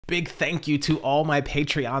Big thank you to all my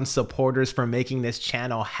Patreon supporters for making this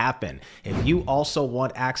channel happen. If you also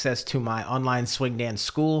want access to my online swing dance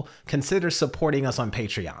school, consider supporting us on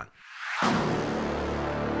Patreon.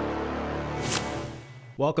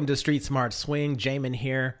 Welcome to Street Smart Swing. Jamin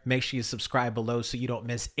here. Make sure you subscribe below so you don't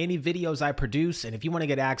miss any videos I produce. And if you want to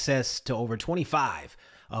get access to over 25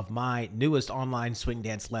 of my newest online swing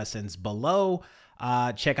dance lessons below,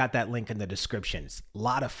 check out that link in the description. It's a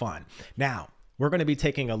lot of fun. Now, we're going to be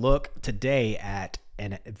taking a look today at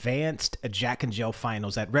an advanced Jack and Jill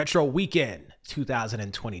finals at Retro Weekend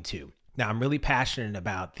 2022. Now, I'm really passionate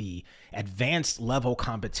about the advanced level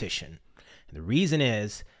competition. And the reason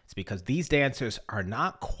is because these dancers are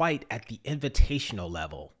not quite at the invitational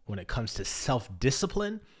level when it comes to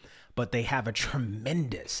self-discipline, but they have a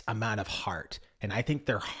tremendous amount of heart. And I think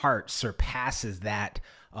their heart surpasses that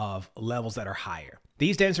of levels that are higher.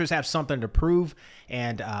 These dancers have something to prove,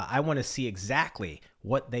 and I want to see exactly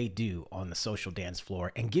what they do on the social dance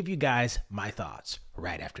floor and give you guys my thoughts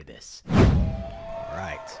right after this. All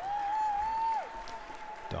right.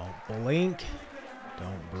 Don't blink,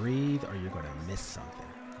 don't breathe, or you're going to miss something.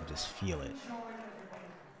 I'll just feel it.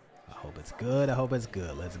 I hope it's good. I hope it's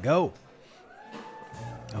good. Let's go.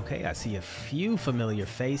 Okay, I see a few familiar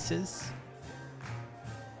faces.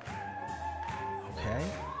 Okay.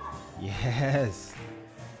 Yes.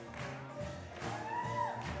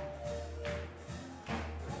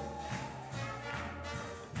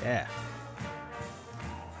 Yeah.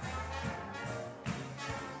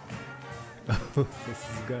 This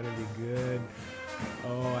is gonna be good.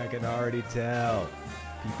 Oh, I can already tell.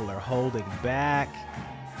 People are holding back,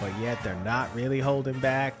 but yet they're not really holding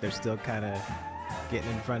back. They're still kind of getting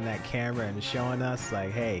in front of that camera and showing us like,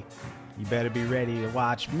 hey, you better be ready to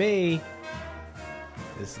watch me.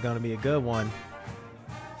 This is gonna be a good one.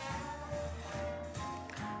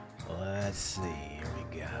 Let's see, here we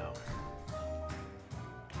go.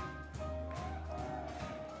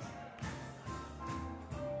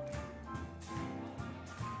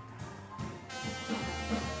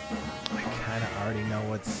 I already know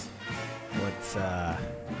what's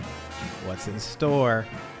in store.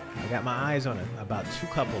 I got my eyes on about two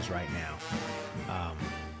couples right now.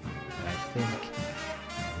 And I think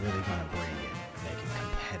I'm really gonna bring it, make it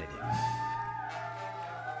competitive.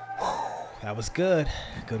 Whew, that was good.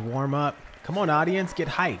 Good warm up. Come on, audience, get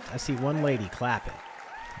hyped. I see one lady clapping.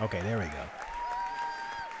 Okay, there we go.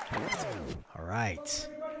 All right.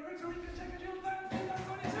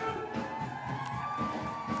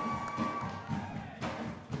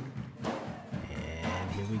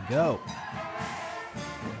 We go.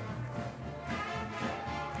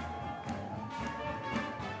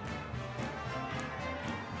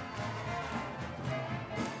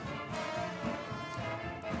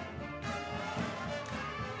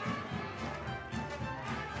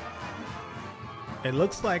 It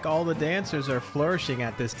looks like all the dancers are flourishing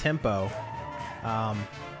at this tempo.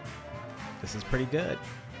 This is pretty good.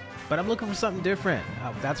 But I'm looking for something different.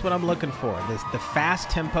 That's what I'm looking for. The fast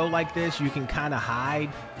tempo like this, you can kind of hide.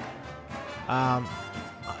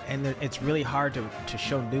 And it's really hard to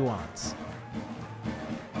show nuance.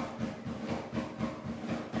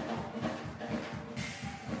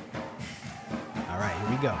 All right, here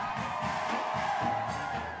we go.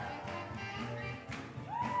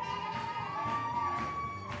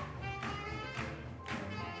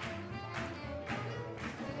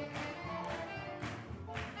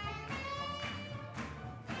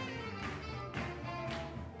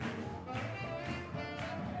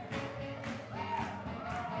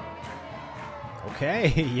 Okay,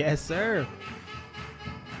 yes, sir.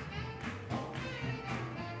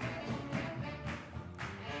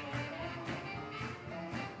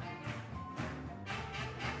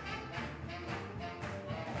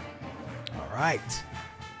 All right.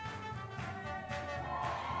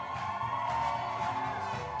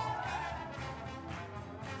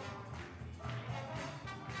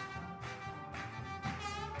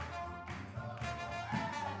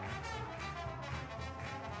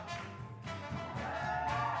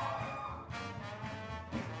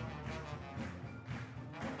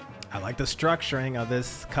 I like the structuring of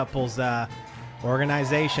this couple's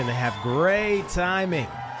organization. They have great timing.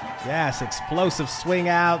 Yes, explosive swing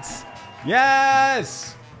outs.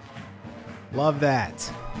 Yes! Love that.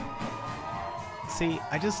 See,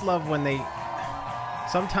 I just love when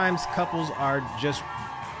sometimes couples are just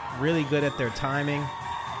really good at their timing.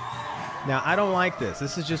 Now, I don't like this.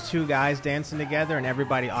 This is just two guys dancing together and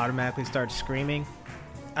everybody automatically starts screaming.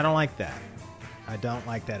 I don't like that. I don't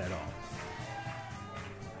like that at all.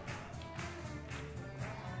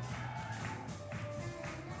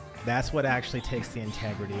 That's what actually takes the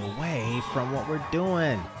integrity away from what we're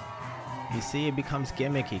doing. You see, it becomes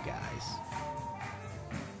gimmicky, guys.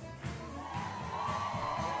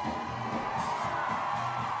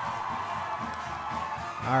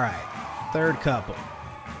 All right, third couple.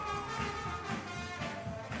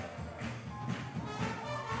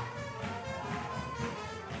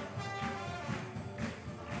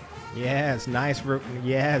 Yes, nice.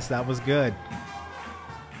 Yes, that was good.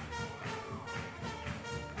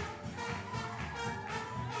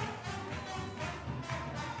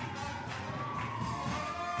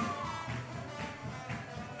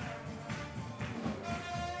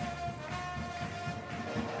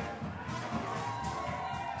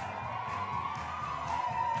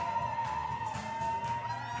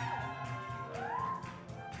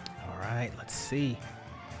 All right, let's see.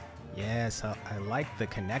 Yes, I like the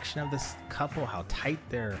connection of this couple, how tight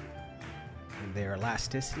their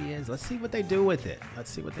elasticity is. Let's see what they do with it. Let's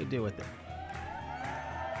see what they do with it.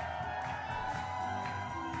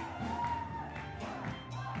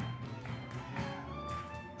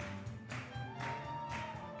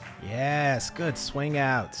 Yes, good swing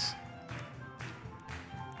outs.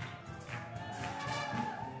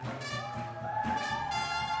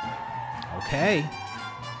 Okay.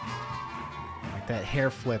 That hair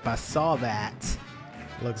flip, I saw that.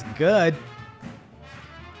 Looks good.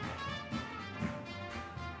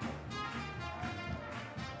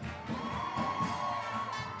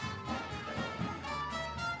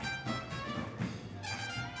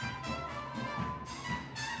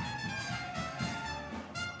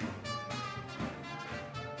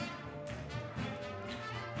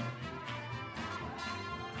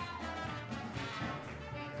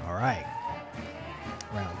 All right.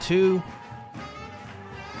 Round two.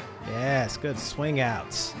 Yes, good swing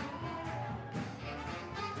outs.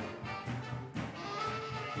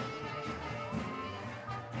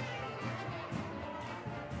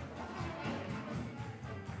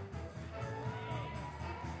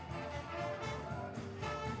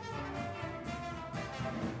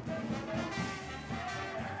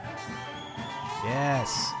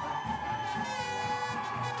 Yes.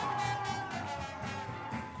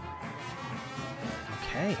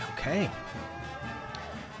 Okay.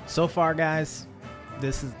 So far, guys,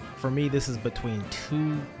 this is, for me, this is between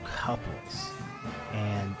two couples,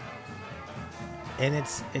 and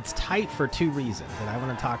it's tight for two reasons, and I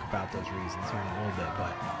want to talk about those reasons here in a little bit.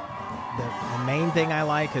 But the main thing I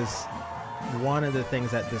like is one of the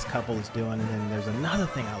things that this couple is doing, and then there's another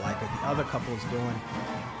thing I like that the other couple is doing.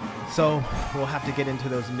 So we'll have to get into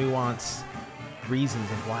those nuanced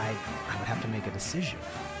reasons of why I would have to make a decision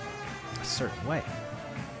a certain way.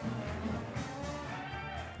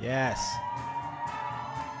 Yes.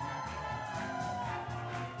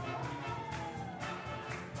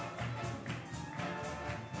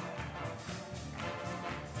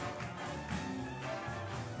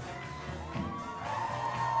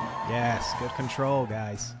 Yes, good control,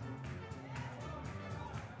 guys.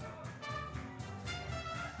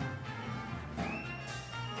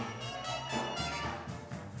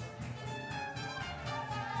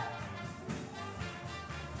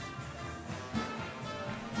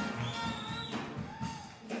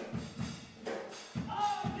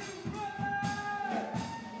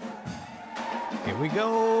 Here we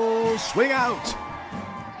go, swing out.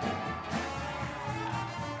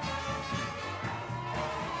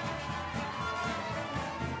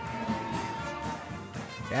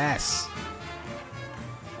 Yes.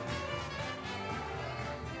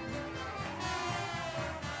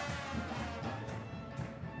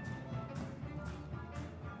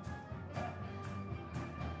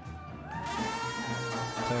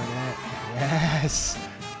 Pernell. Yes.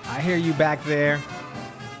 I hear you back there.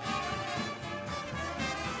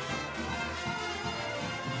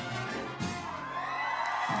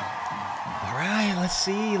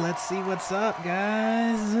 Let's see what's up,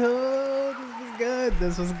 guys. Oh, this was good.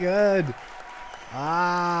 This was good.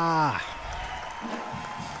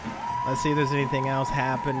 Let's see if there's anything else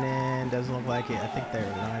happening. Doesn't look like it. I think they're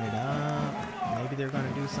lining up. Maybe they're going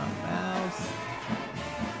to do something else.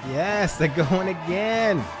 Yes, they're going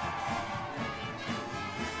again.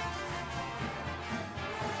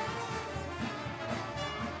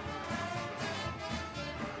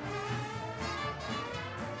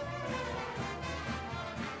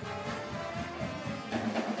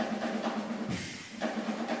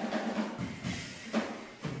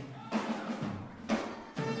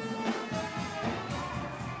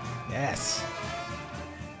 Yes.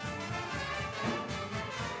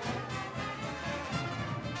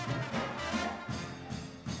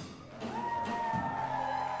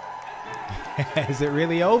 Is it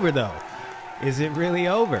really over though? Is it really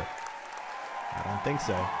over? I don't think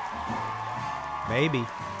so. Maybe.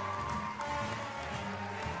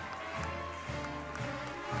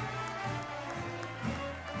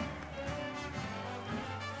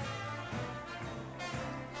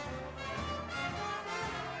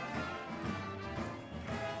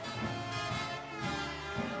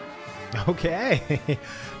 Okay.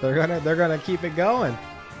 they're gonna keep it going.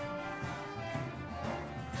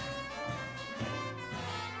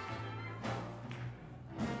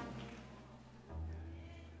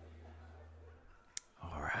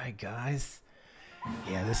 Guys,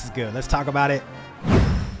 yeah, this is good. Let's talk about it.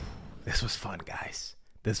 This was fun, guys.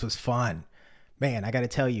 This was fun, man. I gotta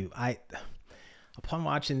tell you, upon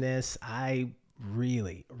watching this, I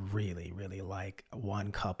really like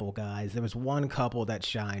one couple, guys. There was one couple that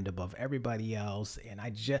shined above everybody else, and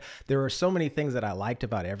there were so many things that I liked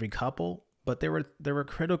about every couple, but there were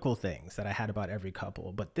critical things that I had about every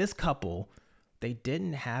couple. But this couple, they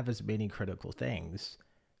didn't have as many critical things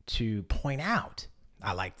to point out.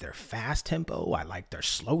 I liked their fast tempo. I liked their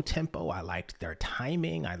slow tempo. I liked their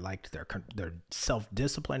timing. I liked their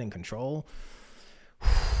self-discipline and control.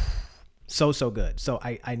 So good. So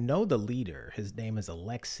I know the leader. His name is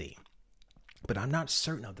Alexi, but I'm not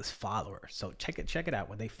certain of this follower. So check it out.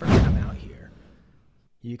 When they first come out here,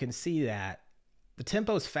 you can see that the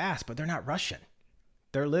tempo is fast, but they're not rushing.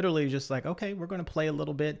 They're literally just like, okay, we're going to play a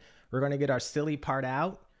little bit. We're going to get our silly part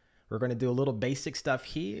out. We're going to do a little basic stuff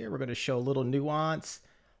here. We're going to show a little nuance,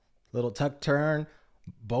 little tuck turn.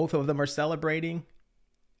 Both of them are celebrating.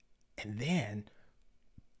 And then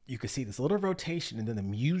you can see this little rotation, and then the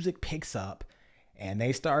music picks up and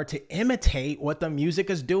they start to imitate what the music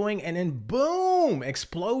is doing. And then boom,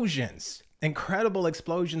 explosions, incredible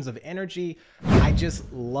explosions of energy. I just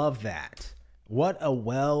love that. What a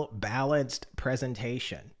well-balanced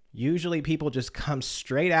presentation. Usually people just come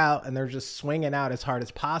straight out and they're just swinging out as hard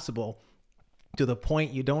as possible to the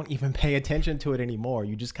point you don't even pay attention to it anymore.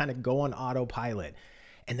 You just kind of go on autopilot.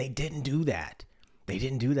 And they didn't do that. They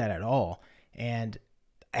didn't do that at all. And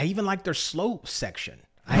I even like their slow section.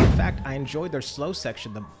 In fact, I enjoyed their slow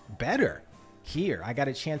section the better. Here, I got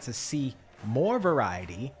a chance to see more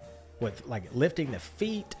variety with like lifting the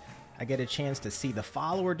feet. I get a chance to see the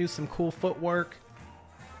follower do some cool footwork.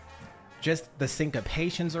 Just the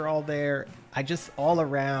syncopations are all there. All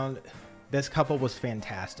around, this couple was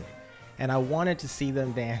fantastic. And I wanted to see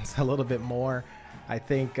them dance a little bit more. I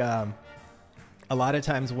think a lot of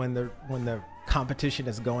times when the competition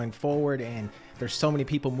is going forward and there's so many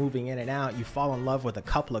people moving in and out, you fall in love with a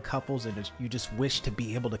couple of couples and you just wish to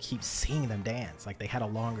be able to keep seeing them dance. Like they had a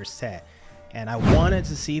longer set. And I wanted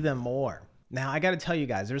to see them more. Now, I got to tell you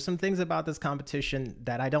guys, there's some things about this competition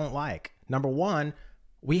that I don't like. Number one,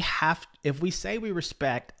 if we say we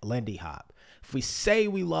respect Lindy Hop, if we say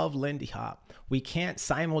we love Lindy Hop, we can't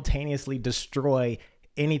simultaneously destroy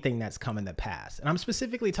anything that's come in the past. And I'm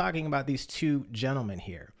specifically talking about these two gentlemen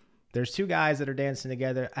here. There's two guys that are dancing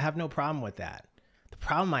together. I have no problem with that. The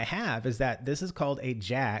problem I have is that this is called a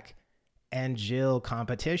Jack and Jill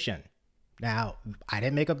competition. Now, I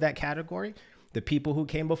didn't make up that category. The people who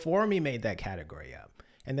came before me made that category up.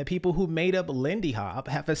 And the people who made up Lindy Hop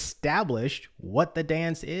have established what the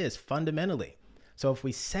dance is fundamentally. So if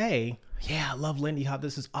we say, yeah, I love Lindy Hop,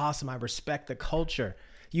 this is awesome, I respect the culture,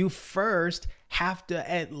 you first have to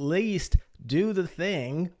at least do the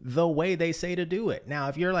thing the way they say to do it. Now,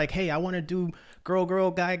 if you're like, hey, I want to do girl,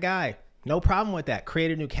 girl, guy, guy, no problem with that.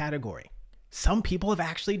 Create a new category. Some people have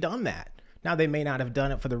actually done that. Now, they may not have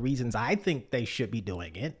done it for the reasons I think they should be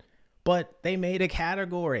doing it, but they made a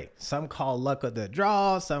category. Some call luck of the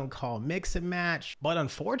draw, some call mix and match. But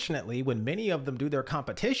unfortunately, when many of them do their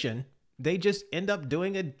competition, they just end up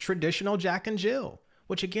doing a traditional Jack and Jill,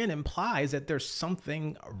 which again implies that there's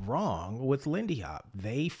something wrong with Lindy Hop.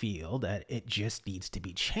 They feel that it just needs to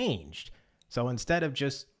be changed. So instead of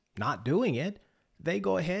just not doing it, they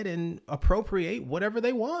go ahead and appropriate whatever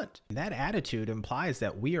they want. That attitude implies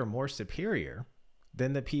that we are more superior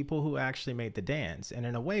than the people who actually made the dance. And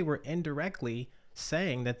in a way, we're indirectly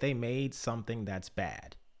saying that they made something that's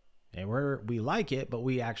bad. And we like it, but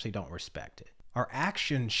we actually don't respect it. Our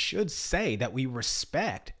actions should say that we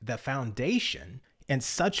respect the foundation in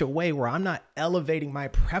such a way where I'm not elevating my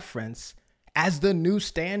preference as the new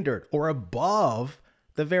standard or above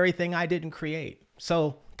the very thing I didn't create.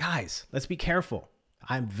 So guys, let's be careful.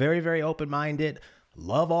 I'm very, very open-minded,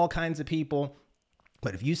 love all kinds of people.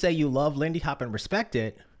 But if you say you love Lindy Hop and respect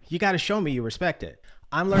it, you got to show me you respect it.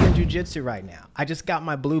 I'm learning jujitsu right now. I just got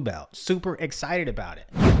my blue belt, super excited about it.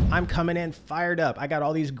 I'm coming in fired up. I got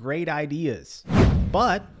all these great ideas,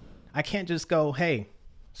 but I can't just go, hey,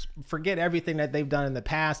 Forget everything that they've done in the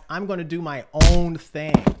past. I'm going to do my own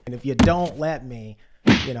thing. And if you don't let me,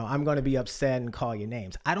 you know, I'm going to be upset and call you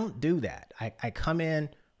names. I don't do that. I come in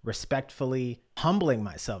respectfully, humbling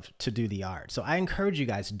myself to do the art. So I encourage you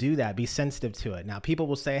guys to do that. Be sensitive to it. Now, people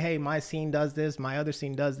will say, hey, my scene does this. My other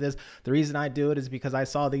scene does this. The reason I do it is because I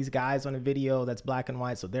saw these guys on a video that's black and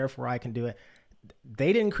white. So therefore I can do it.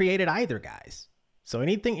 They didn't create it either, guys. So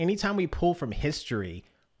anytime we pull from history,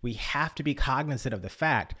 we have to be cognizant of the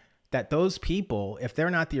fact that those people, if they're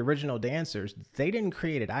not the original dancers, they didn't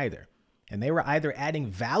create it either. And they were either adding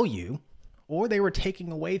value or they were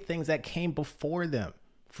taking away things that came before them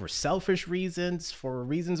for selfish reasons, for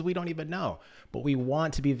reasons we don't even know. But we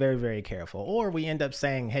want to be very, very careful. Or we end up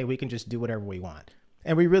saying, hey, we can just do whatever we want.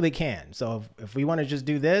 And we really can. So if we want to just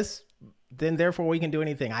do this, then therefore we can do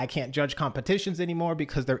anything. I can't judge competitions anymore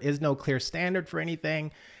because there is no clear standard for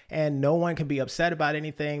anything. And no one can be upset about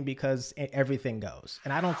anything because everything goes.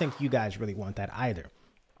 And I don't think you guys really want that either.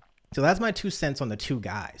 So that's my 2 cents on the 2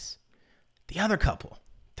 guys. The other couple,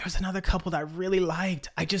 there's another couple that I really liked.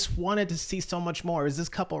 I just wanted to see so much more. Is this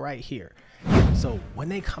couple right here. So when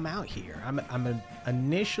they come out here, I'm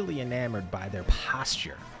initially enamored by their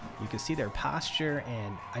posture. You can see their posture,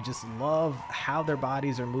 and I just love how their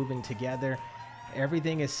bodies are moving together.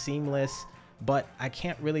 Everything is seamless, but I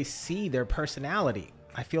can't really see their personality.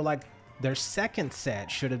 I feel like their second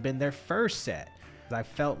set should have been their first set. I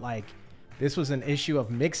felt like this was an issue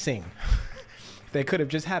of mixing. They could have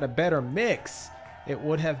just had a better mix. It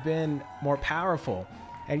would have been more powerful.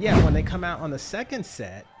 And yeah, when they come out on the second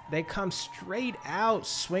set, they come straight out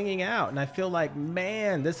swinging out. And I feel like,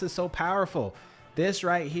 man, this is so powerful. This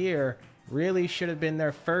right here really should have been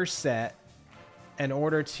their first set in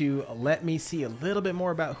order to let me see a little bit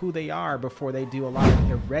more about who they are before they do a lot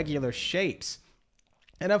of irregular shapes.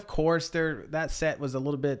 And of course, that set was a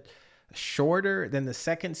little bit shorter than the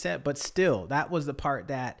second set, but still, that was the part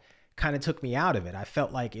that kind of took me out of it. I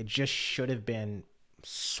felt like it just should have been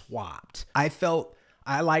swapped. I felt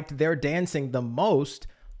I liked their dancing the most,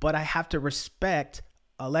 but I have to respect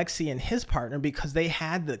Alexi and his partner because they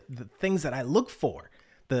had the things that I look for.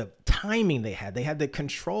 The timing they had the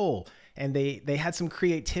control, and they had some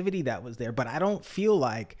creativity that was there, but I don't feel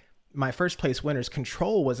like my first place winner's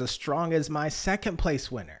control was as strong as my second place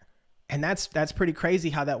winner. And that's pretty crazy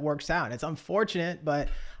how that works out. It's unfortunate, but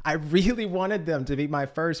I really wanted them to be my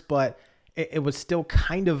first, but it was still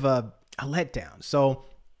kind of a letdown. So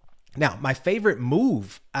now my favorite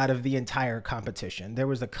move out of the entire competition, there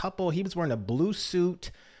was a couple, he was wearing a blue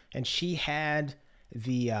suit and she had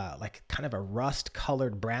the like kind of a rust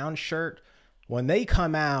colored brown shirt. When they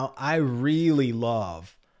come out, I really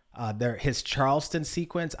love his Charleston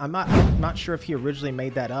sequence. I'm not sure if he originally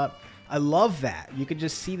made that up. I love that. You could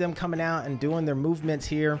just see them coming out and doing their movements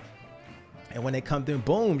here. And when they come through,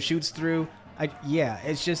 boom, shoots through. Yeah,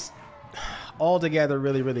 it's just altogether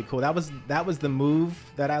really, really cool. That was the move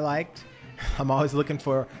that I liked. I'm always looking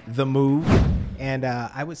for the move. And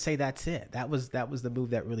I would say that's it. That was the move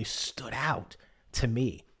that really stood out to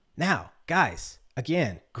me. Now, guys,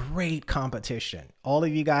 again, great competition. All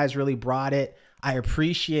of you guys really brought it. I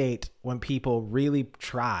appreciate when people really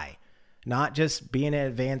try. Not just be in an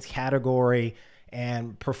advanced category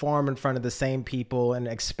and perform in front of the same people and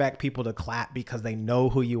expect people to clap because they know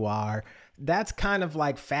who you are. That's kind of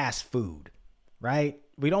like fast food, right?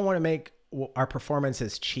 We don't want to make our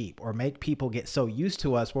performances cheap or make people get so used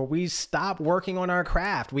to us where we stop working on our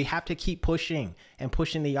craft. We have to keep pushing and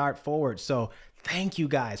pushing the art forward. So thank you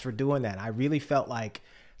guys for doing that. I really felt like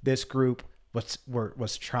this group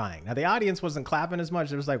was trying. Now the audience wasn't clapping as much.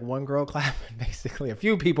 There was like one girl clapping, basically. A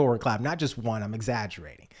few people were clapping, not just one. I'm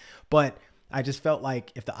exaggerating, but I just felt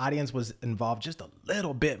like if the audience was involved just a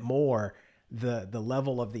little bit more, the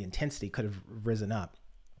level of the intensity could have risen up.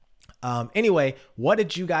 Anyway, what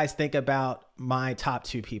did you guys think about my top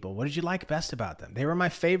 2 people? What did you like best about them? They were my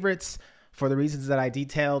favorites for the reasons that I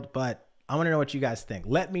detailed, but I want to know what you guys think.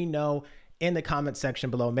 Let me know in the comment section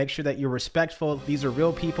below. Make sure that you're respectful. These are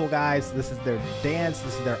real people, guys. This is their dance.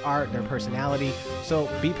 This is their art, their personality. So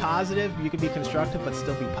be positive. You can be constructive, but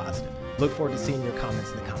still be positive. Look forward to seeing your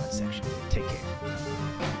comments in the comment section. Take care.